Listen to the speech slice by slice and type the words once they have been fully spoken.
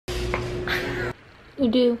You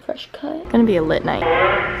do. Fresh cut. It's gonna be a lit night.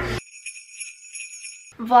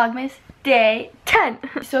 Vlogmas day 10.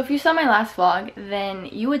 So if you saw my last vlog, then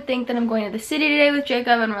you would think that I'm going to the city today with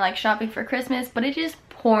Jacob and we're like shopping for Christmas, but it is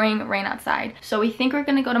pouring rain outside. So we think we're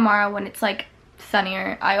gonna go tomorrow when it's like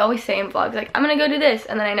sunnier. I always say in vlogs like I'm gonna go do this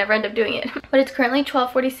and then I never end up doing it. But it's currently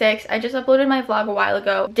 12:46. I just uploaded my vlog a while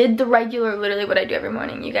ago. Did the regular, literally what I do every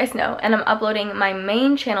morning, you guys know, and I'm uploading my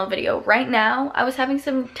main channel video right now. I was having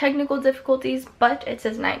some technical difficulties, but it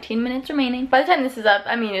says 19 minutes remaining. By the time this is up,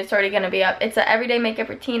 I mean it's already gonna be up. It's an everyday makeup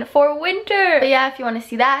routine for winter. But yeah, if you want to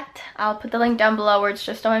see that, I'll put the link down below where it's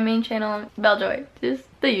just on my main channel. Belljoy, just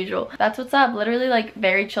the usual. That's what's up. Literally like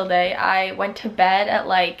very chill day. I went to bed at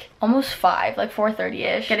like almost 5, like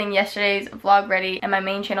 4:30ish, getting yesterday's vlog ready and my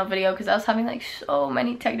main channel video because I was having like so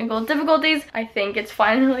many technical difficulties. I think it's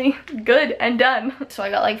finally good and done. So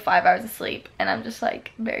I got like 5 hours of sleep and I'm just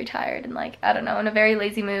like very tired and like, I don't know, in a very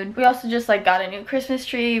lazy mood. We also just like got a new Christmas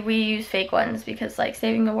tree. We use fake ones because like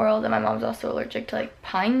saving the world, and my mom's also allergic to like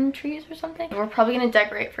pine trees or something. We're probably gonna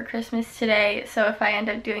decorate for Christmas today, so if I end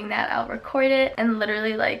up doing that, I'll record it. And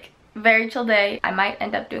literally like very chill day. I might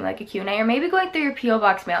end up doing like a Q&A or maybe going through your P.O.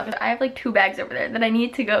 box mail because I have like 2 bags over there that I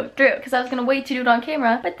need to go through because I was gonna wait to do it on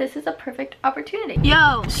camera, but this is a perfect opportunity.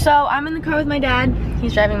 Yo, so I'm in the car with my dad.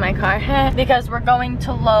 He's driving my car because we're going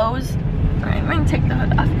to Lowe's. Alright, I'm gonna take the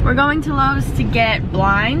hood off. We're going to Lowe's to get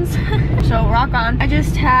blinds. So rock on. I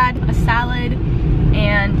just had a salad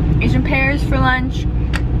and Asian pears for lunch.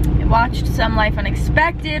 Watched some Life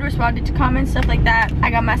Unexpected, responded to comments, stuff like that. I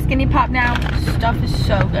got my skinny pop now. Stuff is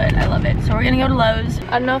so good. I love it. So we're gonna go to Lowe's.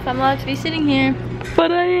 I don't know if I'm allowed to be sitting here,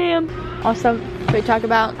 but I am. Also, should we talk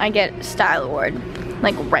about, I get style award.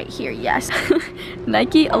 Like right here, yes.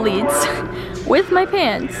 Nike Elites with my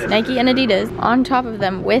pants. Nike and Adidas on top of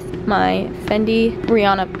them with my Fendi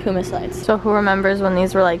Rihanna Puma slides. So who remembers when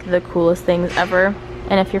these were like the coolest things ever?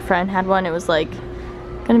 And if your friend had one, it was like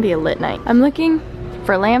gonna be a lit night. I'm looking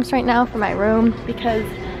for lamps right now for my room because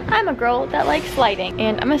I'm a girl that likes lighting,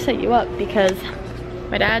 and I'm gonna set you up because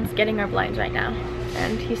my dad's getting our blinds right now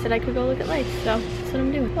and he said I could go look at lights, so that's what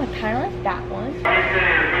I'm doing. Oh, I kind of like that one.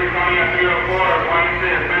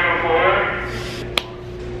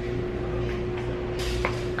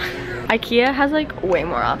 IKEA has like way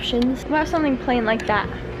more options. We have something plain like that,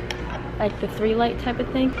 like the 3 light type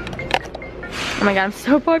of thing. Oh my god, I'm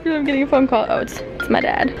so popular. I'm getting a phone call. Oh, it's my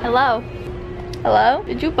dad. Hello. Hello?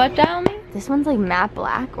 Did you butt dial me? This one's like matte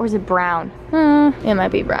black, or is it brown? It might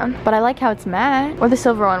be brown. But I like how it's matte. Or the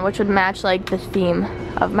silver one, which would match like the theme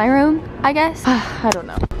of my room, I guess. I don't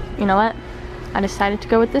know. You know what? I decided to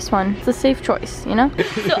go with this one. It's a safe choice, you know?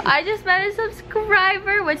 So I just met a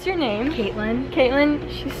subscriber. What's your name? Caitlin. Caitlin,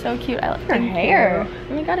 she's so cute. I love her hair.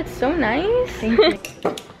 Oh my god, it's so nice. Thank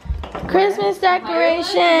you. Christmas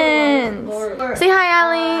decorations. Say hi,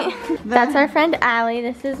 Allie. That's our friend Allie.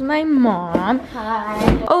 This is my mom.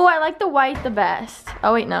 Hi. Oh, I like the white the best.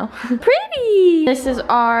 Oh wait, no. Pretty. This is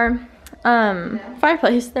our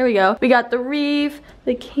fireplace. There we go. We got the wreath,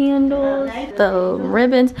 the candles, the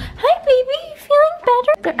ribbons. Hi, baby. Feeling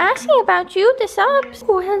better? They're asking about you. The subs.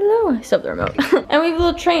 Oh, hello. I subbed the remote. And we have a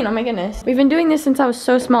little train. Oh my goodness. We've been doing this since I was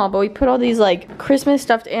so small, but we put all these like Christmas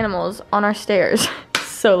stuffed animals on our stairs.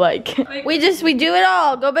 So like, we do it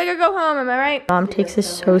all. Go big or go home, am I right? Mom takes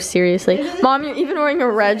this so seriously. Mom, you're even wearing a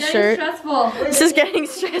red shirt. Stressful. This is getting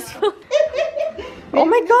stressful. Oh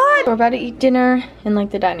my god. We're about to eat dinner in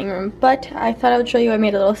like the dining room, but I thought I would show you I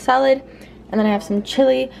made a little salad, and then I have some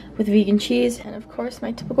chili with vegan cheese, and of course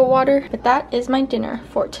my typical water. But that is my dinner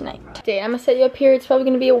for tonight. Today, I'm gonna set you up here. It's probably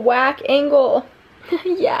gonna be a whack angle.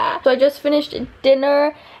 Yeah. So I just finished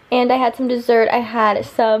dinner, and I had some dessert. I had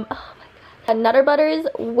some, Nutter Butters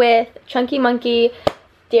with Chunky Monkey,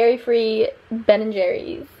 dairy-free Ben &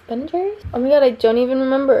 Jerry's. Ben & Jerry's? Oh my god, I don't even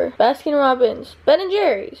remember. Baskin Robbins. Ben &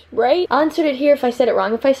 Jerry's, right? I'll insert it here if I said it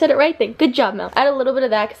wrong. If I said it right, then good job, Mel. I had a little bit of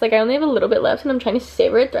that because like I only have a little bit left and I'm trying to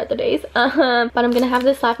savor it throughout the days. But I'm gonna have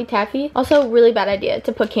this Laffy Taffy. Also, really bad idea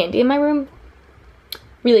to put candy in my room.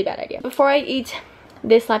 Really bad idea. Before I eat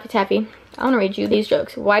this Laffy Taffy, I want to read you these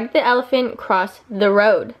jokes. Why did the elephant cross the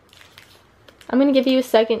road? I'm gonna give you a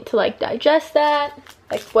second to like digest that.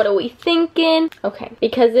 Like, what are we thinking? Okay,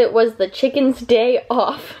 because it was the chicken's day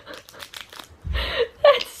off.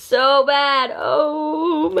 That's so bad.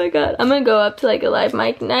 Oh my god. I'm gonna go up to like a live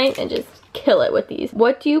mic night and just kill it with these.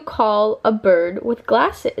 What do you call a bird with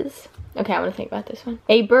glasses? Okay, I want to think about this one.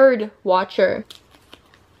 A bird watcher.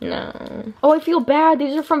 No. Oh, I feel bad.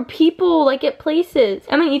 These are from people, like at places.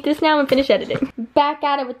 I'm gonna eat this now and finish editing. Back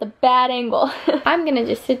at it with the bad angle. I'm gonna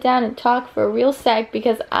just sit down and talk for a real sec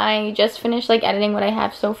because I just finished like editing what I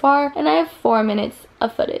have so far, and I have 4 minutes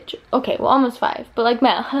of footage. Okay, well, almost 5, but like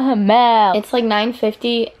Mel. It's like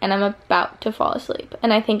 9:50 and I'm about to fall asleep.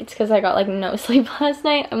 And I think it's because I got like no sleep last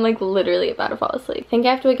night. I'm like literally about to fall asleep. I think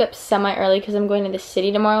I have to wake up semi-early because I'm going to the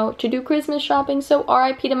city tomorrow to do Christmas shopping. So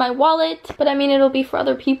RIP to my wallet. But I mean, it'll be for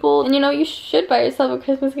other people. And you know, you should buy yourself a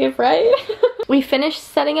Christmas gift, right? We finished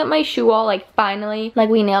setting up my shoe wall, like finally. Like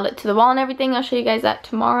we nailed it to the wall and everything. I'll show you guys that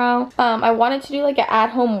tomorrow. I wanted to do like an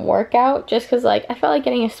at-home workout just because like I felt like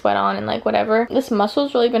getting a sweat on and like whatever. This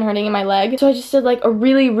muscle's really been hurting in my leg. So I just did like a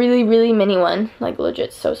really mini one. Like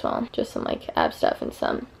legit so small. Just some like ab stuff and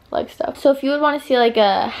some leg stuff. So if you would want to see like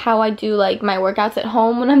how I do like my workouts at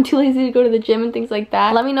home when I'm too lazy to go to the gym and things like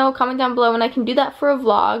that, let me know, comment down below, and I can do that for a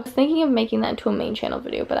vlog. I was thinking of making that into a main channel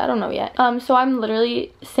video, but I don't know yet. So I'm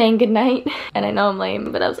literally saying goodnight and I know I'm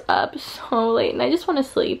lame, but I was up so late and I just want to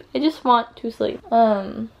sleep. I just want to sleep.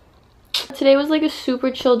 Today was like a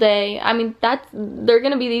super chill day. I mean, they're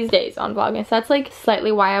gonna be these days on Vlogmas. That's like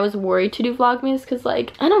slightly why I was worried to do Vlogmas, because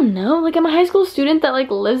like, I don't know, like I'm a high school student that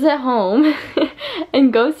like lives at home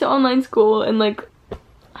and goes to online school and like,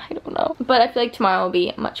 I don't know. But I feel like tomorrow will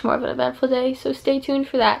be much more of an eventful day, so stay tuned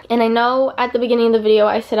for that. And I know at the beginning of the video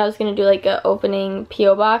I said I was gonna do like a opening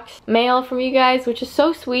PO box mail from you guys, which is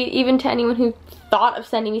so sweet, even to anyone who thought of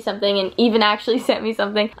sending me something and even actually sent me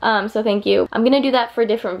something. So thank you. I'm gonna do that for a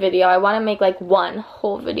different video. I want to make like one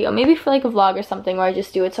whole video, maybe for like a vlog or something, where I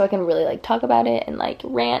just do it so I can really like talk about it and like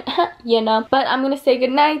rant, you know. But I'm gonna say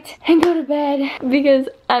goodnight and go to bed because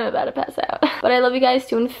I'm about to pass out. But I love you guys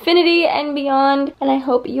to infinity and beyond, and I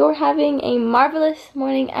hope you're having a marvelous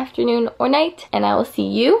morning, afternoon, or night, and I will see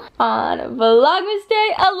you on Vlogmas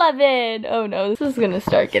Day 11. Oh no, this is gonna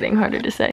start getting harder to say.